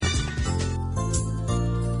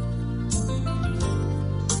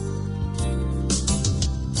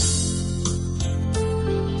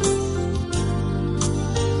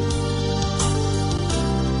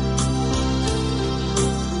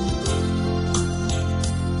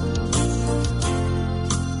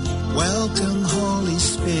Welcome, Holy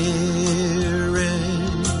Spirit.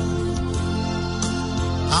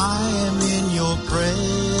 I am in your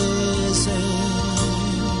presence.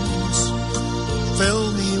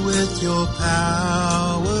 Fill me with your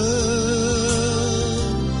power.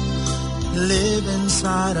 Live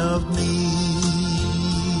inside of me.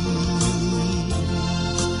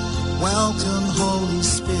 Welcome, Holy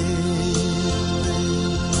Spirit.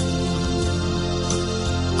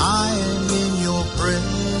 I am in your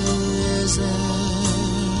presence.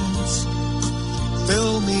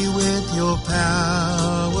 Fill me with your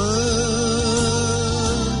power.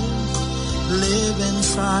 Live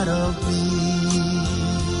inside of me.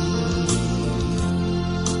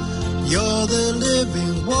 You're the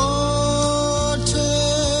living waters,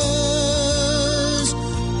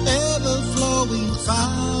 ever-flowing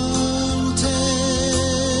fountain,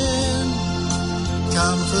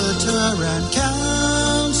 comforter and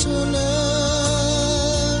counselor.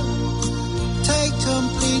 Take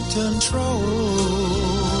complete control.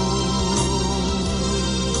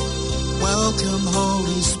 Welcome,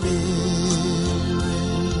 Holy Spirit.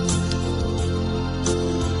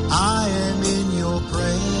 I am in your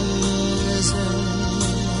presence.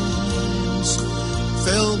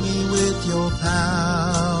 Fill me with your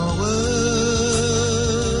power.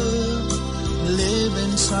 Live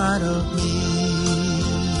inside of me.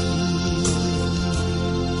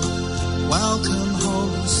 Welcome,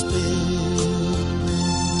 Holy Spirit.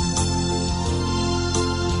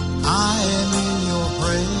 I am in your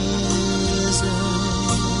presence.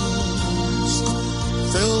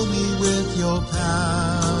 Fill me with your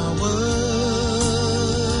power.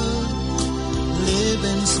 Live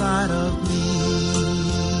inside of me.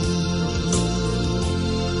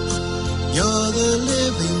 You're the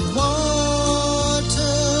living waters,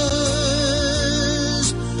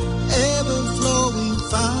 ever-flowing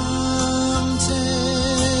fountain,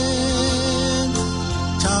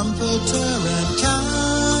 comforter and counselor.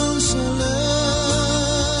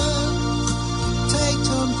 Take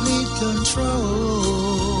complete control.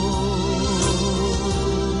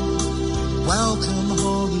 Welcome,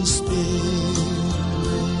 Holy Spirit.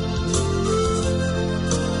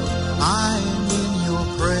 I am in your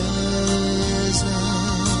presence.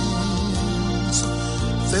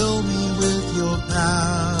 Fill me with your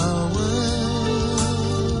power.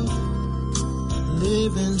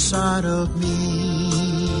 Live inside of me.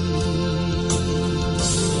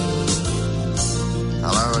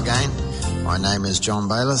 Hello again. My name is John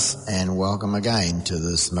Bayliss, and welcome again to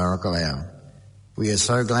this Miracle Hour. We are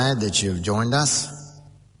so glad that you've joined us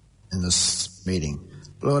in this meeting.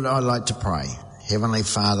 Lord, I'd like to pray. Heavenly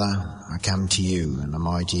Father, I come to you in the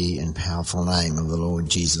mighty and powerful name of the Lord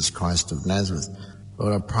Jesus Christ of Nazareth.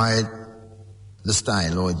 Lord, I pray this day,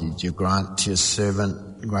 Lord, that you grant to your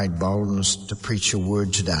servant great boldness to preach your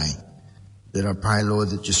word today. That I pray, Lord,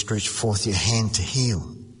 that you stretch forth your hand to heal,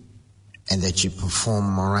 and that you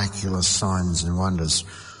perform miraculous signs and wonders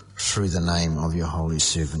through the name of your holy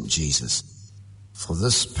servant Jesus. For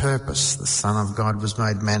this purpose the Son of God was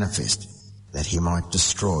made manifest, that he might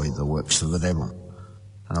destroy the works of the devil.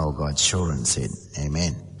 And all God's children said,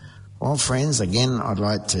 Amen. Well, friends, again, I'd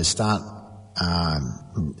like to start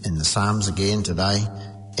in the Psalms again today,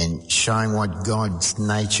 and showing what God's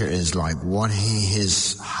nature is like, what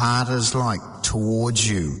his heart is like towards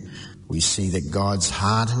you. We see that God's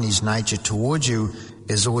heart and his nature towards you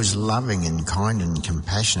is always loving and kind and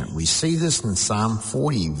compassionate. We see this in Psalm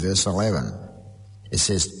 40, verse 11. It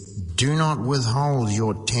says, "Do not withhold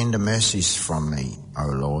your tender mercies from me, O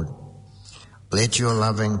Lord. Let your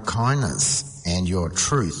loving kindness and your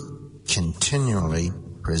truth continually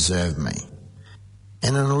preserve me."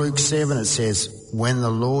 And in Luke 7 it says, "When the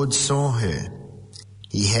Lord saw her,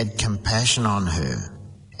 he had compassion on her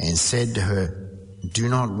and said to her, 'Do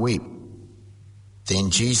not weep.' Then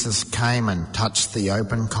Jesus came and touched the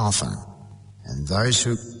open coffin, and those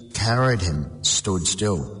who carried him stood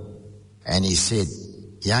still. And he said,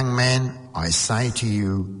 'Young man, I say to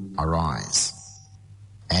you, arise.'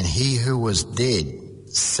 And he who was dead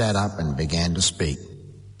sat up and began to speak,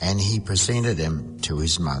 and he presented him to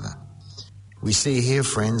his mother." We see here,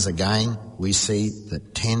 friends, again, we see the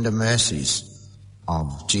tender mercies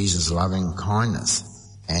of Jesus' loving kindness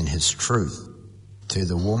and his truth to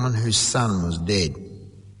the woman whose son was dead.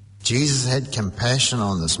 Jesus had compassion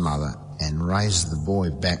on this mother and raised the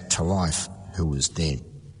boy back to life who was dead.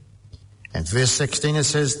 And verse 16 it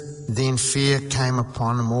says, "Then fear came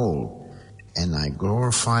upon them all, and they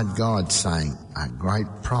glorified God, saying, 'A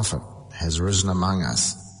great prophet has risen among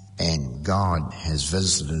us, and God has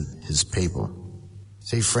visited his people.'"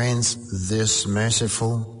 See, friends, this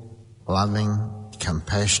merciful, loving,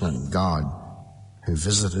 compassionate God who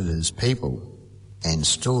visited his people and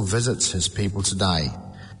still visits his people today.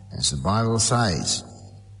 As the Bible says,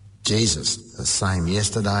 Jesus, the same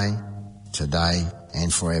yesterday, today,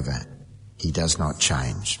 and forever. He does not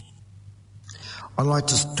change. I'd like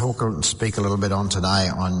to talk and speak a little bit on today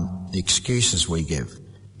on the excuses we give.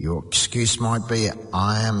 Your excuse might be,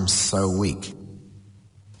 I am so weak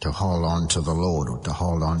to hold on to the Lord or to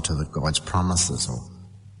hold on to God's promises.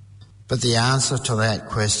 But the answer to that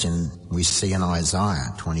question we see in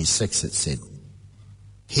Isaiah 26. It said,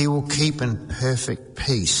 He will keep in perfect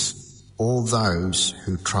peace all those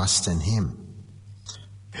who trust in him,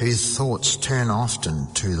 whose thoughts turn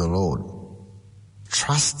often to the Lord.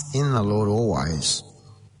 Trust in the Lord always,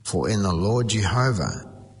 for in the Lord Jehovah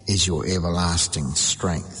is your everlasting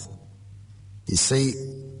strength. You see,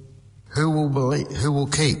 who will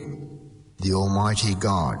keep? The Almighty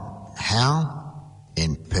God. How?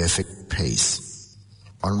 In perfect peace.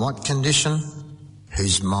 On what condition?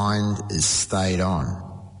 Whose mind is stayed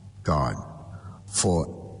on God.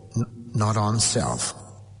 For not on self,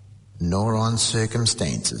 nor on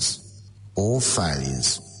circumstances, or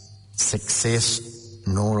failures, success,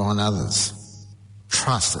 nor on others.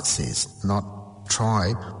 Trust, it says, not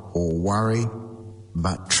try or worry,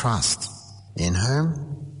 but trust. In whom?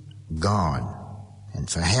 God. And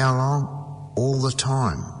for how long? All the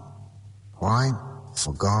time. Why?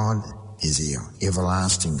 For God is your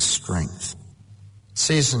everlasting strength. It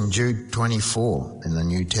says in Jude 24 in the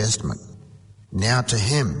New Testament, Now to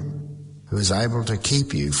him who is able to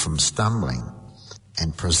keep you from stumbling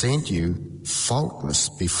and present you faultless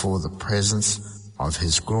before the presence of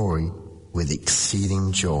his glory with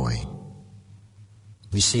exceeding joy.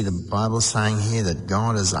 We see the Bible saying here that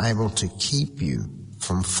God is able to keep you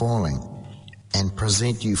from falling and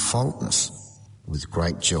present you faultless with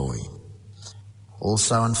great joy.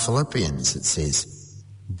 Also in Philippians it says,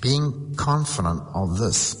 being confident of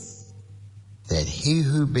this, that he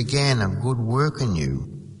who began a good work in you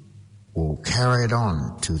will carry it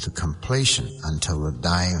on to the completion until the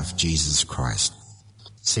day of Jesus Christ.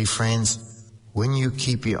 See, friends, when you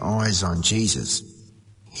keep your eyes on Jesus,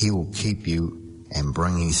 he will keep you and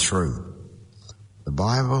bring you through. The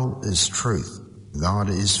Bible is truth. God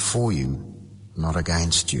is for you, not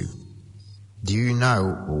against you. Do you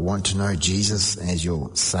know or want to know Jesus as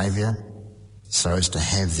your Saviour so as to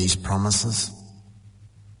have these promises?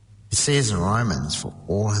 It says in Romans, for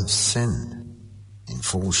all have sinned and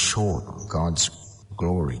fall short of God's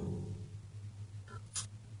glory.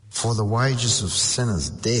 For the wages of sin is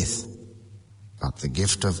death, but the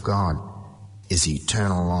gift of God is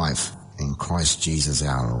eternal life in Christ Jesus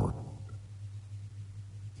our Lord.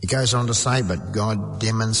 He goes on to say, but God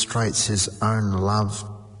demonstrates his own love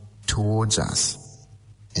towards us,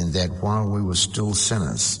 in that while we were still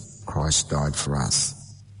sinners, Christ died for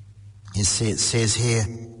us. It says here,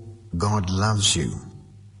 God loves you.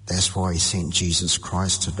 That's why he sent Jesus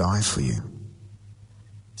Christ to die for you.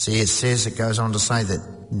 See, it goes on to say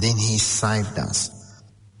that then he saved us,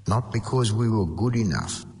 not because we were good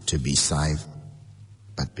enough to be saved,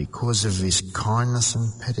 but because of his kindness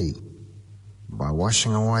and pity, by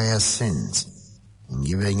washing away our sins and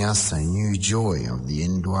giving us a new joy of the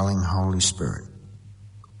indwelling Holy Spirit.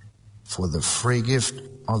 For the free gift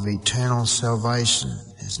of eternal salvation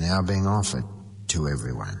is now being offered to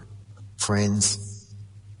everyone. Friends,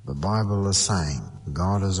 the Bible is saying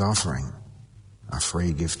God is offering a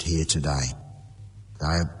free gift here today,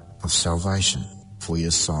 day of salvation for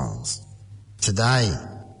your souls. Today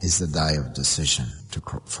is the day of decision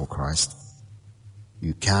for Christ.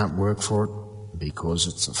 You can't work for it because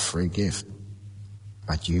it's a free gift,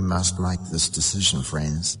 but you must make this decision,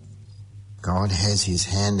 friends. God has his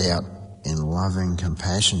hand out in loving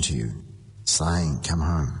compassion to you, saying, come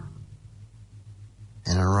home.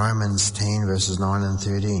 And in Romans 10 verses 9 and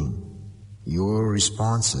 13, your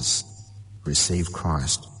response is, receive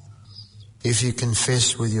Christ. If you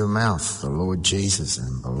confess with your mouth the Lord Jesus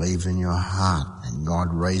and believe in your heart and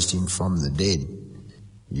God raised him from the dead,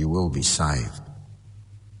 you will be saved.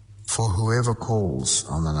 For whoever calls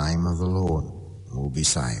on the name of the Lord will be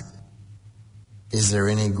saved. Is there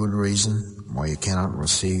any good reason why you cannot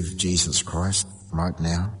receive Jesus Christ right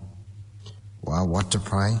now? Well, what to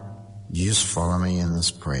pray? You just follow me in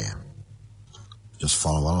this prayer. Just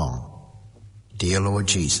follow along. Dear Lord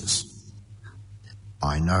Jesus,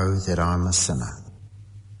 I know that I'm a sinner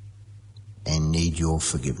and need your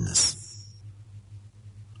forgiveness.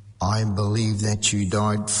 I believe that you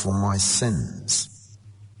died for my sins.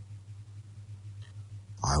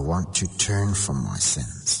 I want to turn from my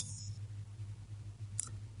sins.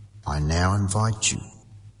 I now invite you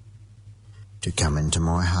to come into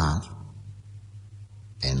my heart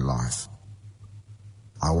and life.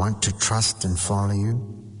 I want to trust and follow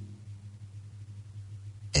you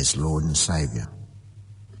as Lord and Saviour.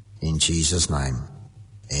 In Jesus' name,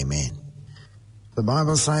 amen. The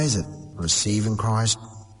Bible says that receiving Christ,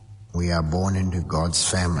 we are born into God's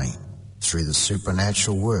family through the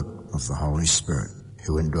supernatural work of the Holy Spirit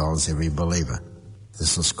who indwells every believer.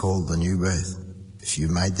 This is called the new birth. If you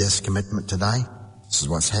made this commitment today, this is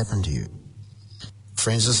what's happened to you.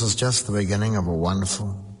 Friends, this is just the beginning of a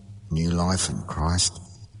wonderful new life in Christ.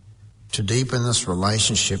 To deepen this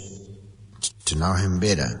relationship, to know Him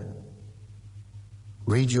better,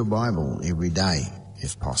 read your Bible every day,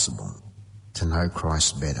 if possible, to know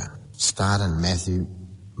Christ better. Start in Matthew,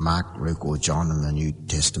 Mark, Luke, or John in the New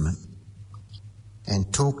Testament,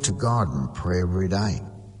 and talk to God in prayer every day,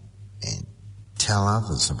 and tell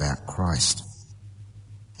others about Christ,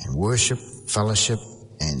 and worship, fellowship,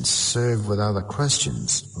 and serve with other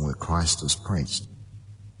Christians where Christ is preached.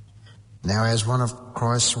 Now, as one of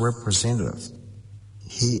Christ's representatives,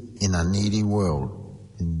 He, in a needy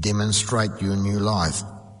world, demonstrate your new life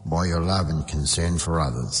by your love and concern for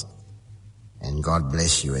others. And God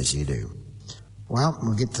bless you as you do. Well,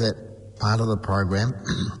 we'll get to that part of the program.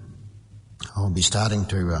 I'll be starting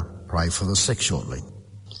to pray for the sick shortly.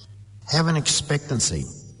 Have an expectancy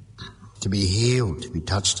to be healed, to be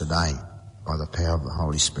touched today by the power of the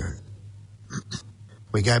Holy Spirit.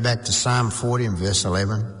 We go back to Psalm 40 and verse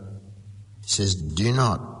 11. It says, do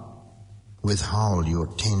not withhold your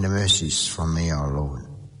tender mercies from me, O Lord.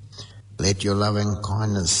 Let your loving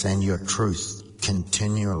kindness and your truth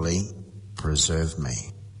continually preserve me.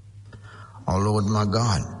 O Lord my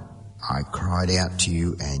God, I cried out to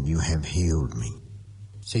you and you have healed me.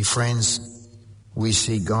 See, friends, we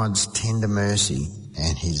see God's tender mercy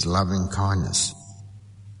and His loving kindness.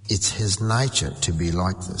 It's His nature to be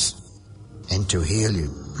like this and to heal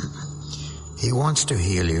you. He wants to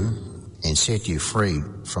heal you and set you free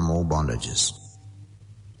from all bondages.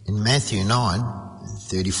 In Matthew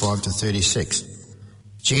 9:35 to 36,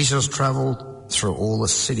 Jesus travelled through all the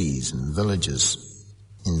cities and villages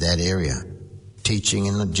in that area, teaching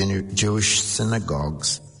in the Jewish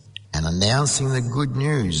synagogues and announcing the good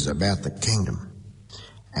news about the kingdom.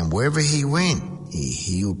 And wherever He went, He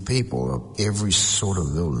healed people of every sort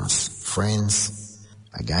of illness. Friends,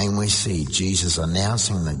 again we see Jesus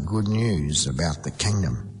announcing the good news about the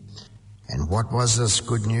kingdom. And what was this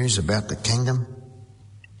good news about the kingdom?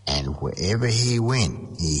 And wherever He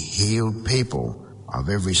went, He healed people of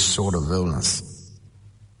every sort of illness.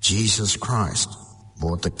 Jesus Christ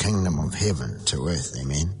brought the kingdom of heaven to earth.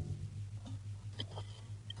 Amen.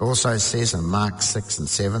 It also says in Mark 6 and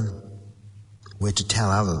 7, we're to tell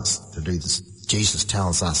others to do this. Jesus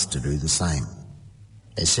tells us to do the same.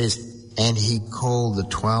 It says, and He called the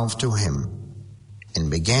 12 to Him and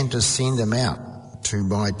began to send them out 2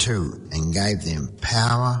 by 2 and gave them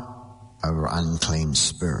power over unclean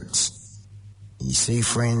spirits. You see,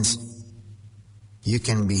 friends, you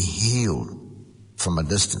can be healed from a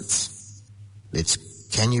distance.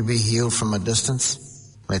 Can you be healed from a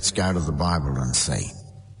distance? Let's go to the Bible and see.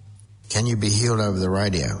 Can you be healed over the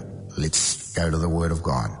radio? Let's go to the Word of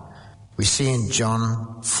God. We see in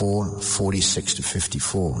John 4:46 to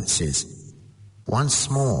 54, it says, once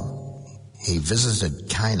more He visited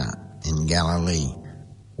Cana in Galilee,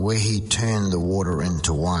 where He turned the water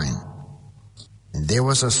into wine. And there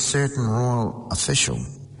was a certain royal official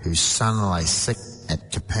whose son lay sick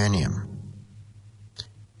at Capernaum.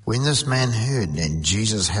 When this man heard that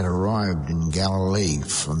Jesus had arrived in Galilee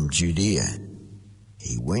from Judea,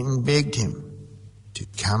 he went and begged Him to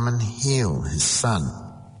come and heal his son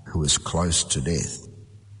who was close to death.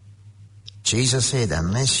 Jesus said,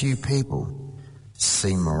 unless you people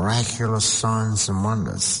see miraculous signs and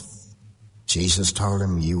wonders, Jesus told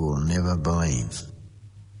him, you will never believe.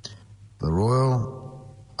 The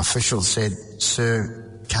royal official said,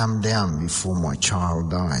 sir, come down before my child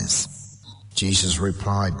dies. Jesus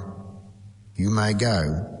replied, you may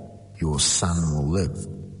go, your son will live.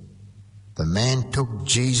 The man took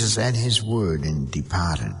Jesus at His word and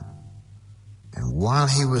departed. And while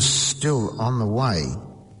he was still on the way,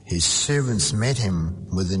 his servants met him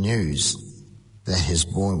with the news that his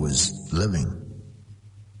boy was living.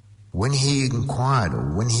 When he inquired,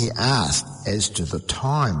 or when he asked as to the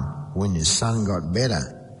time when his son got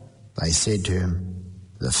better, they said to him,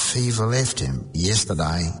 the fever left him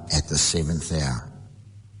yesterday at the 7th hour.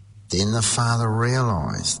 Then the father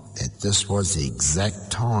realized that this was the exact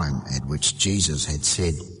time at which Jesus had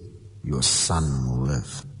said, your son will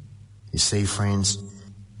live. You see, friends,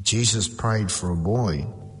 Jesus prayed for a boy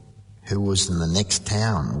who was in the next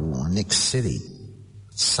town or next city,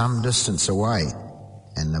 some distance away,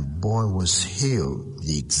 and the boy was healed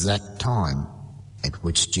the exact time at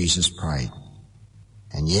which Jesus prayed.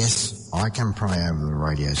 And yes, I can pray over the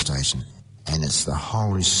radio station, and it's the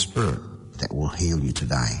Holy Spirit that will heal you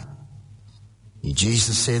today.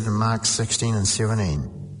 Jesus said in Mark 16 and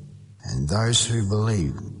 17, and those who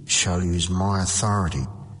believe shall use my authority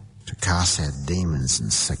to cast out demons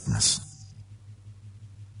and sickness.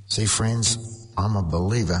 See, friends, I'm a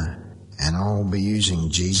believer, and I'll be using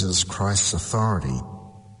Jesus Christ's authority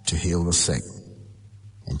to heal the sick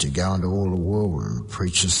and to go into all the world and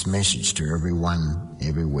preach this message to everyone,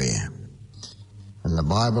 everywhere. In the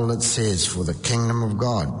Bible it says, for the kingdom of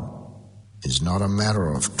God is not a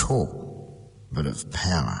matter of talk, but of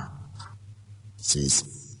power. It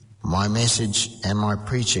says, my message and my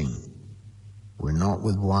preaching were not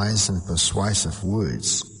with wise and persuasive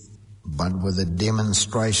words, but with a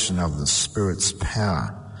demonstration of the Spirit's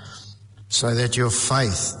power, so that your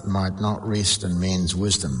faith might not rest in men's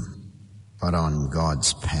wisdom, but on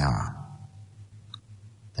God's power.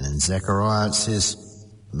 And in Zechariah it says,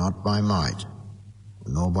 not by might,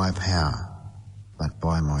 nor by power, but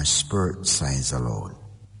by my Spirit, says the Lord.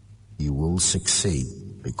 You will succeed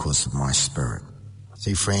because of my Spirit.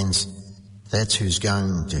 See, friends, that's who's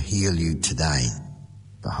going to heal you today,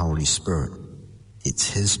 the Holy Spirit. It's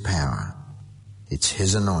His power, it's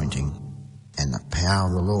His anointing, and the power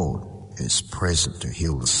of the Lord is present to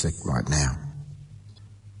heal the sick right now.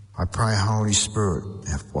 I pray, Holy Spirit,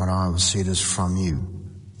 if what I have said is from you,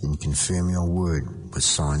 then confirm your word with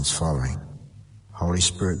signs following. Holy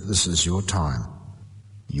Spirit, this is your time.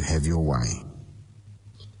 You have your way.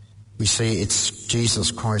 We see it's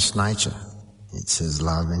Jesus Christ's nature. It's His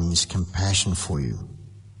love and His compassion for you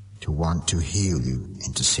to want to heal you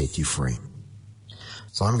and to set you free.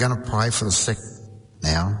 So I'm going to pray for the sick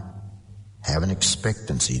now. Have an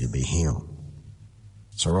expectancy to be healed.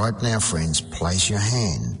 So right now, friends, place your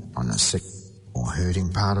hand on the sick or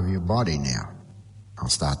hurting part of your body now. I'll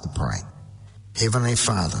start to pray. Heavenly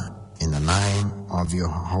Father, in the name of your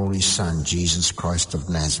Holy Son, Jesus Christ of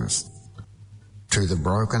Nazareth, to the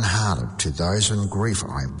broken-hearted, to those in grief,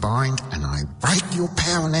 I bind and I break your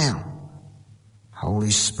power now.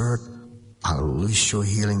 Holy Spirit, I loose your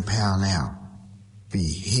healing power now. Be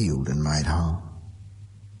healed and made whole.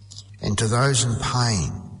 And to those in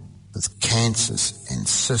pain, with cancers and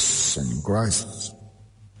cysts and growths,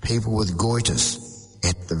 people with goiters,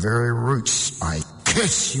 at the very roots, I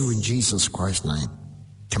curse you in Jesus Christ's name.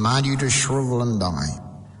 Command you to shrivel and die.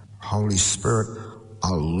 Holy Spirit,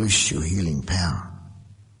 I'll loose your healing power.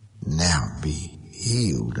 Now be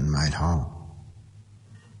healed and made whole.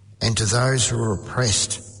 And to those who are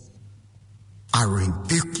oppressed, I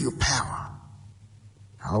rebuke your power.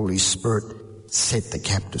 Holy Spirit, set the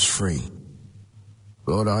captives free.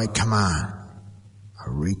 Lord, I command a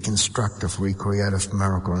reconstructive, recreative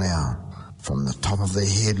miracle now, from the top of their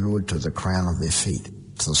head, Lord, to the crown of their feet,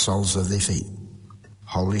 to the soles of their feet.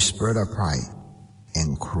 Holy Spirit, I pray,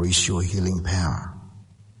 increase your healing power.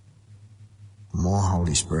 More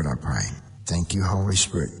Holy Spirit, I pray. Thank you, Holy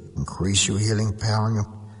Spirit. Increase your healing power on your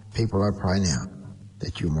people, I pray now,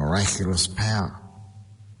 that your miraculous power,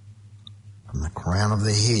 from the crown of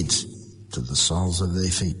their heads to the soles of their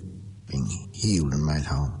feet, being healed and made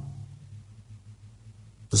whole.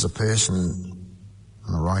 There's a person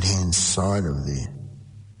on the right-hand side of their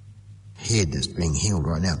head that's being healed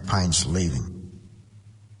right now. The pain's leaving.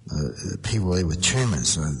 The people there with tumours,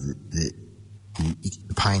 so the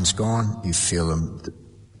pain's gone. You feel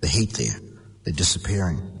the heat there. They're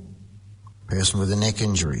disappearing. Person with a neck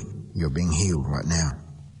injury, you're being healed right now.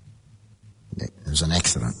 There's an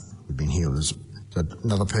accident. You've been healed. There's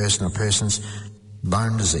another person, a person's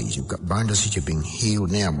bone disease. You've got bone disease. You're being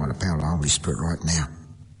healed now by the power of the Holy Spirit right now.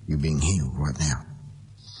 You're being healed right now.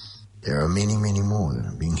 There are many, many more that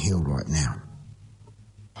are being healed right now.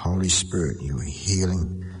 Holy Spirit, you are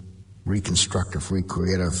healing, reconstructive,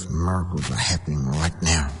 recreative miracles are happening right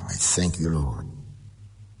now. I thank you, Lord.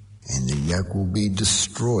 And the yoke will be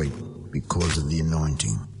destroyed because of the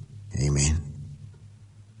anointing. Amen.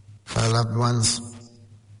 So, loved ones,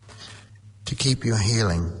 to keep your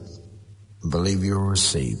healing, believe you're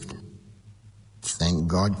received. Thank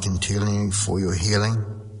God continually for your healing.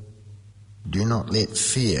 Do not let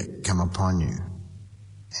fear come upon you.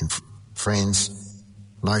 And friends,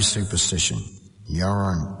 no superstition. You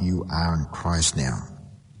are in Christ now.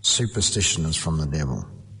 Superstition is from the devil.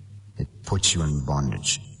 It puts you in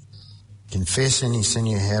bondage. Confess any sin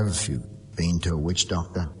you have. If you've been to a witch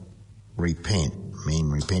doctor, repent.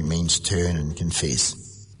 Repent means turn and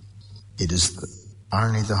confess. It is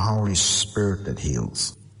only the Holy Spirit that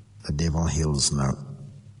heals. The devil heals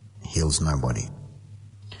nobody.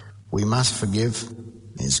 We must forgive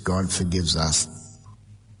as God forgives us.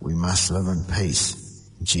 We must live in peace.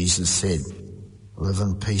 Jesus said, live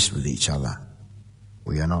in peace with each other.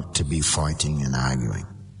 We are not to be fighting and arguing.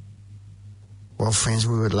 Well, friends,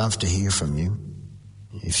 we would love to hear from you.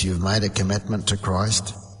 If you've made a commitment to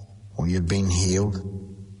Christ or you've been healed,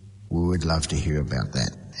 we would love to hear about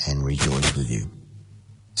that and rejoice with you.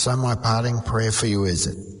 So my parting prayer for you is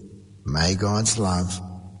that may God's love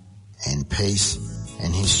and peace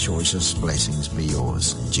and his choicest blessings be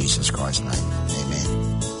yours. In Jesus Christ's name,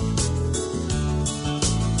 amen.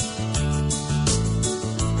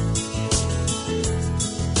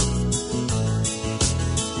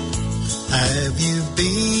 Have you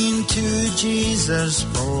been to Jesus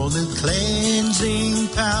for the cleansing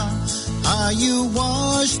power? Are you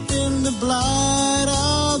washed in the blood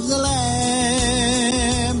of the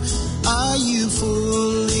Lamb? Are you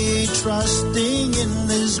fully trusting in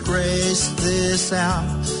His grace this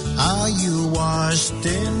hour? Are you washed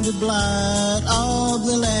in the blood of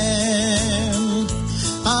the Lamb?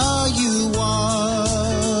 Are you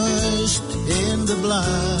washed in the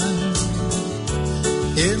blood?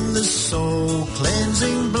 In the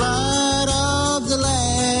soul-cleansing blood of the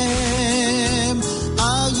Lamb,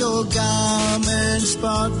 are your garments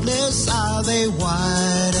spotless? Are they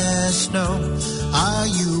white as snow? Are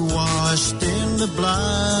you washed in the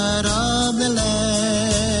blood of the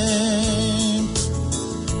Lamb?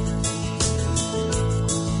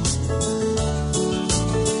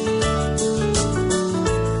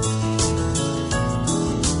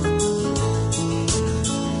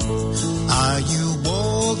 Are you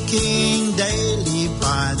walking daily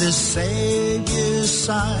by the Savior's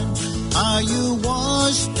side? Are you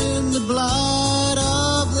washed in the blood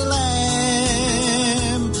of the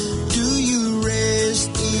Lamb? Do you rest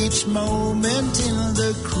each moment in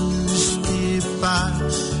the crucified?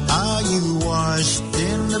 Are you washed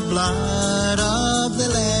in the blood of the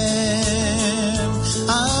Lamb?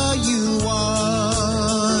 Are you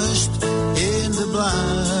washed in the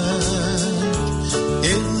blood,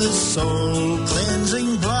 in the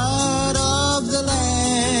soul-cleansing blood of the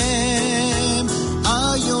Lamb?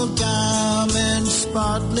 Are your garments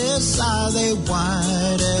spotless? Are they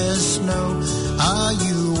white as snow? Are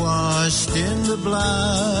you washed in the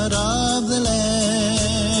blood of the Lamb?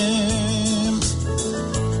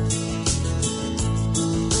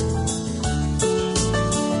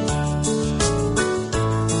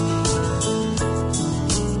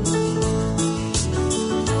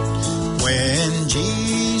 When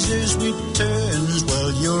Jesus returns,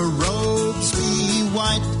 will your robes be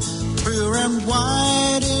white, pure and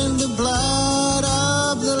white in the blood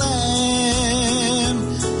of the Lamb?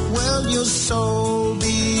 Will your soul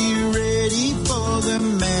be ready for the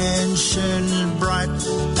mansion bright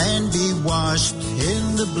and be washed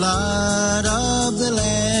in the blood of the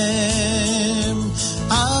Lamb?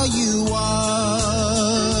 Are you washed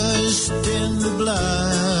in the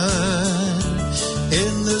blood,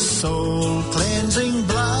 in the soul-cleansing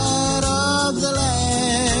blood of the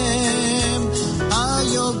Lamb? Are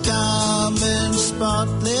your garments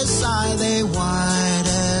spotless? Are they white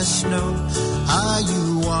as snow? Are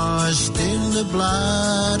you washed in the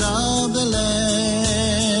blood of the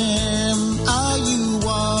Lamb? Are you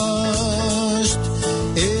washed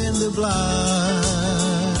in the blood,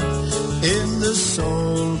 in the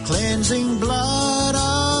soul-cleansing blood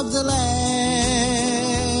of the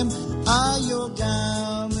Lamb? Are your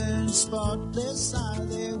garments spotless? Are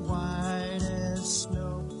they white as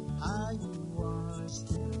snow? Are you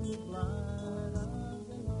washed in the blood of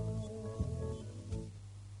the Lamb?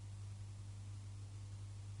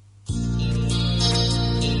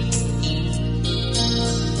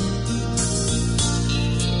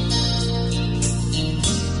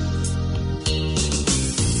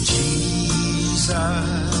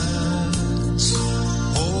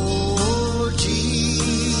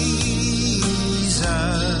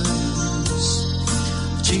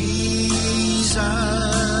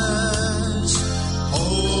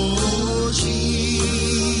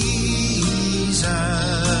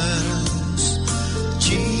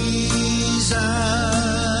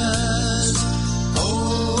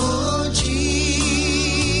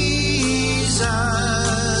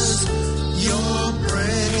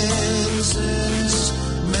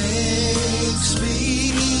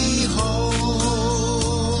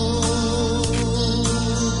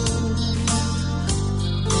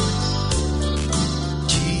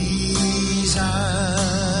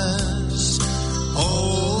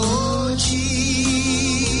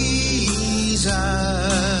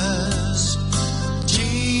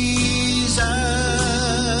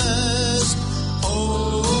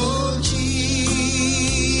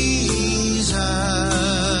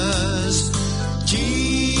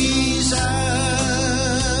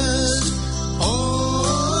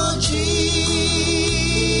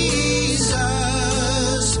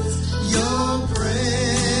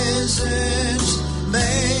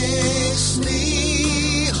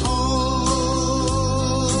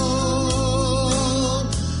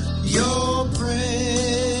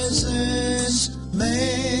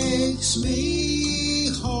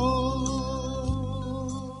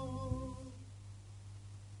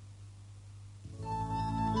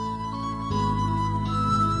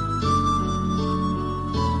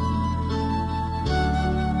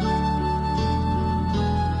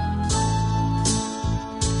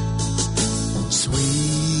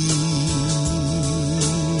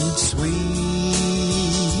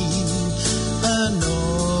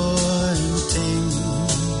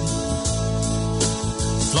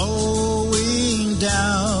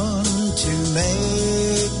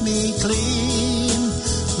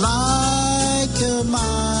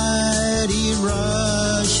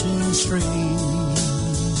 rushing streams.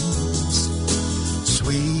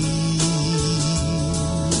 Sweet,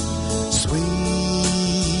 sweet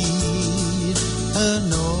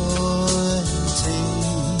anointing,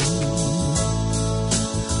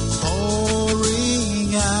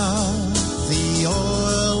 pouring out the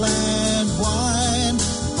oil and wine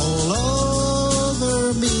all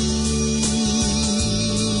over me.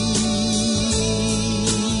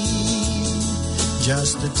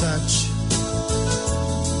 Just a touch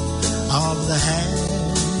of the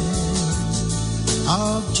hand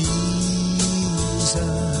of Jesus,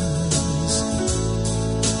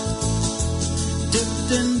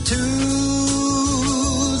 dipped into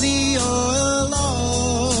the oil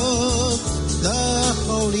of the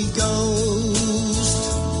Holy Ghost.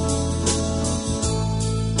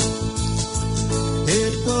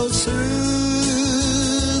 It will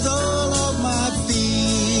soothe all of my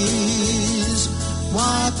fears,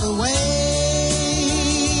 wipe away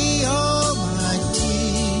all my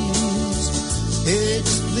tears.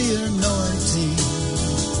 It's the anointing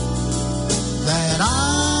that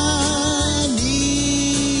I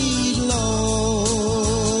need, Lord.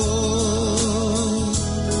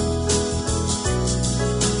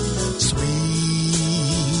 Sweet,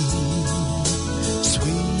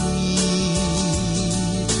 sweet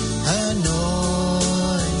anointing,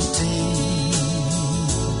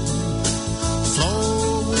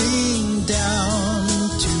 flowing down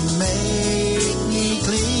to make me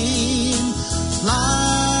clean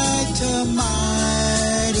like a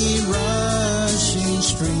mighty rushing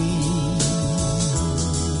stream.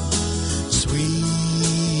 Sweet,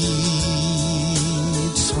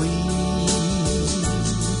 sweet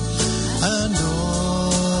anointing,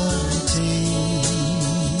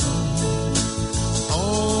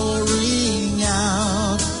 pouring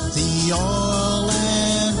out the oil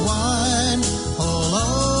and wine all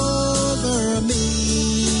over me.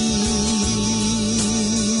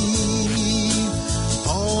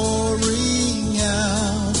 Pouring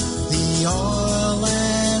out the oil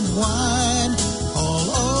and wine all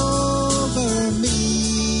over me.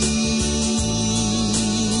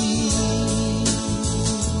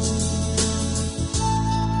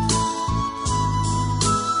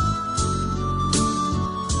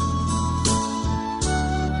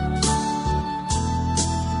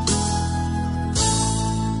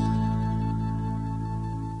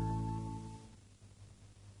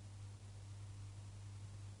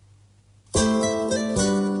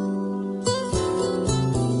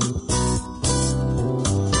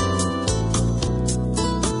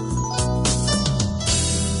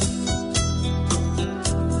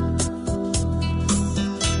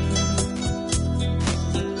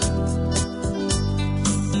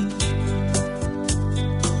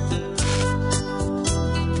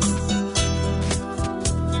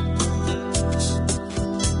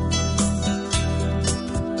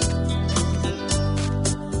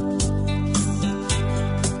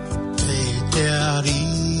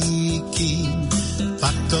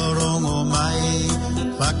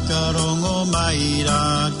 Whakarongo mai ra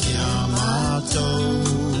kia mātou.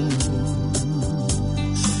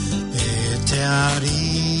 E te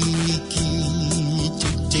ariki,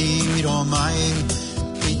 titiro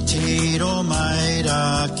mai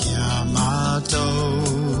ra kia mātou.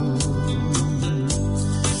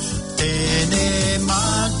 Tēnei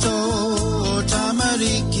mātou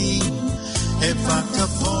tamariki, e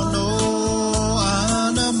whakapō